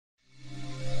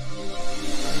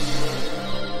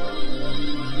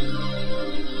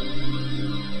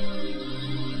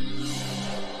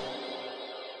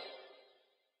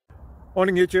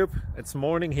Morning YouTube, it's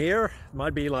morning here. It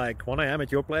might be like 1 a.m.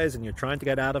 at your place and you're trying to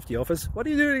get out of the office. What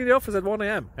are you doing in the office at 1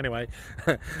 a.m? Anyway,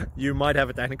 you might have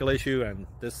a technical issue and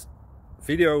this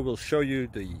video will show you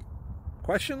the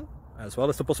question as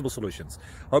well as the possible solutions.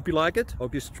 Hope you like it,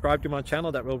 hope you subscribe to my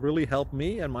channel. That will really help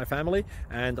me and my family,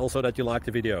 and also that you like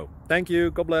the video. Thank you,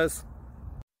 God bless.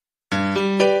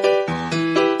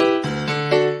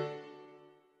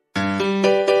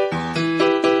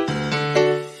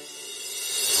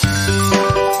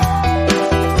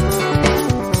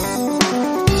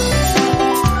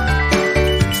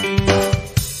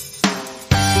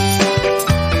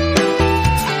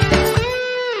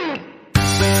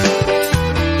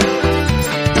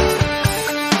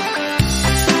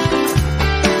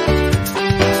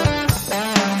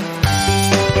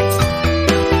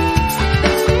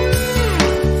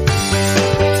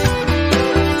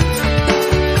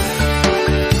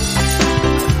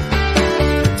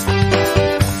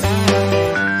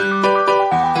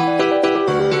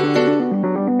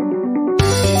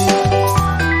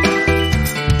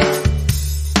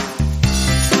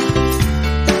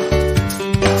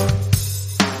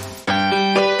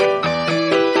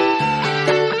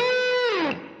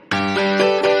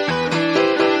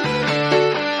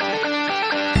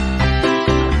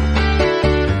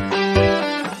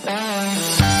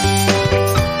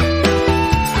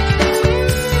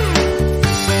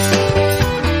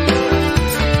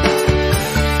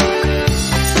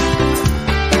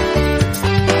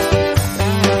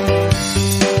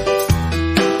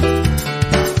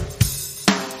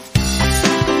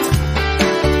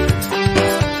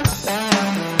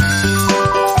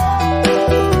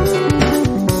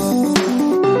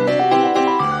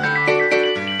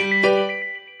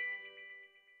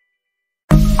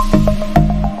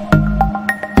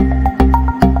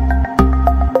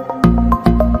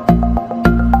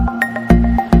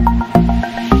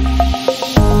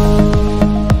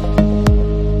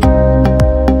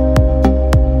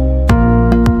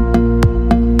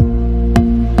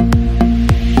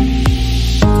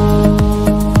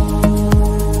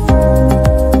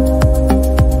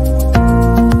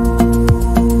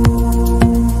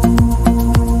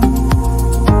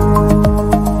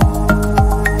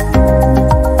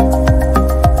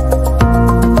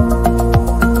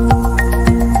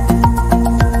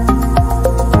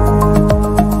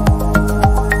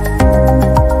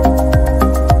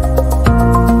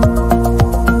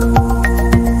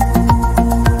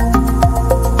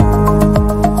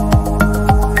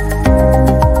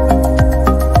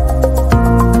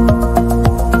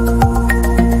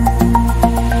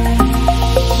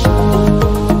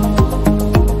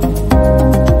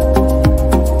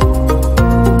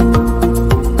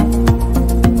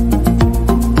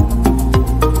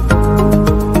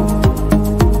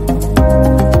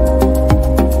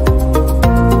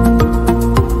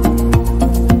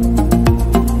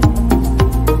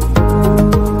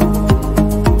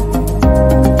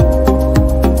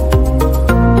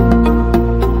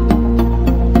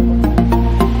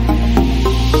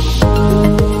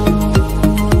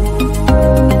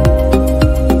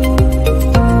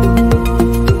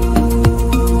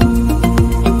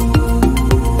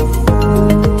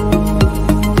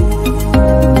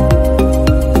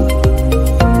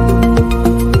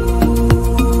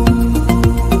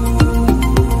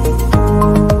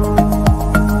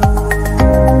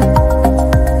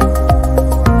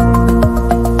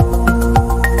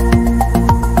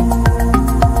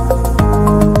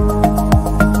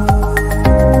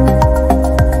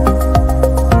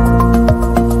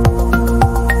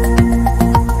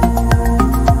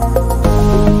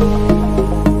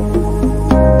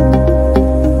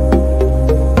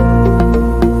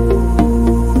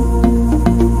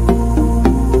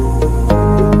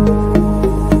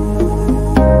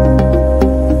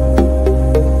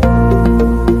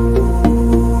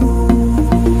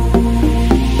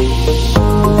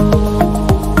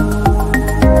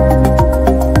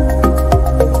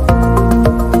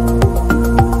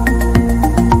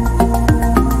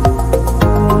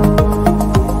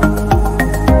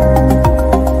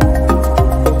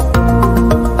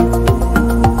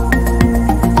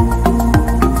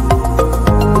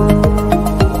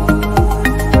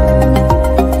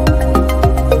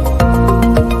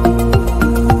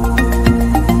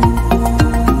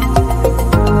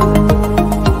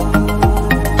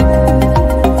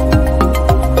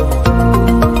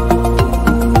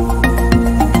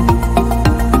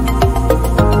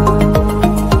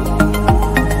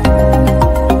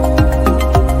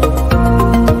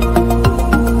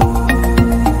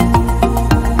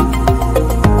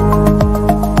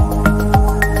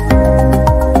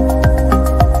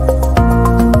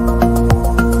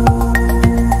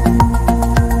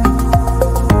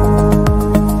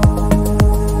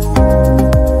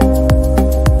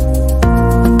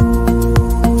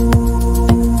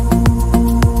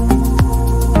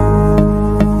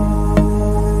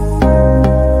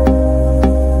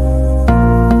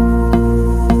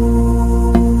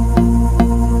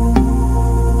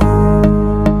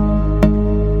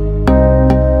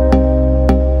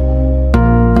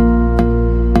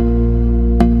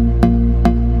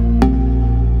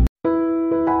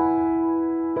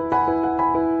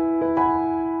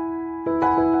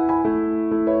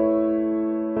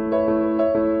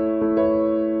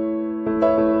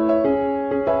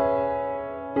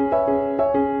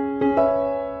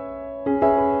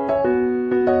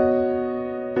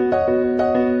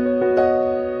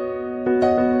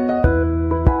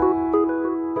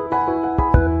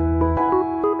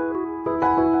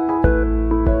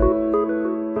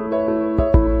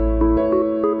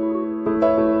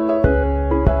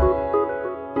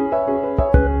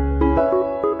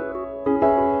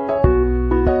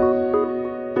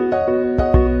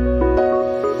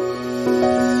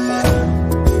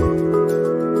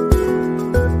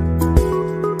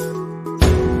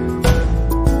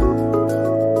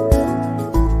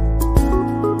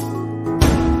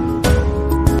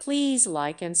 please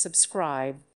like and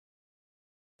subscribe.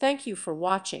 Thank you for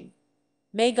watching.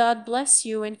 May God bless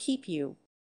you and keep you.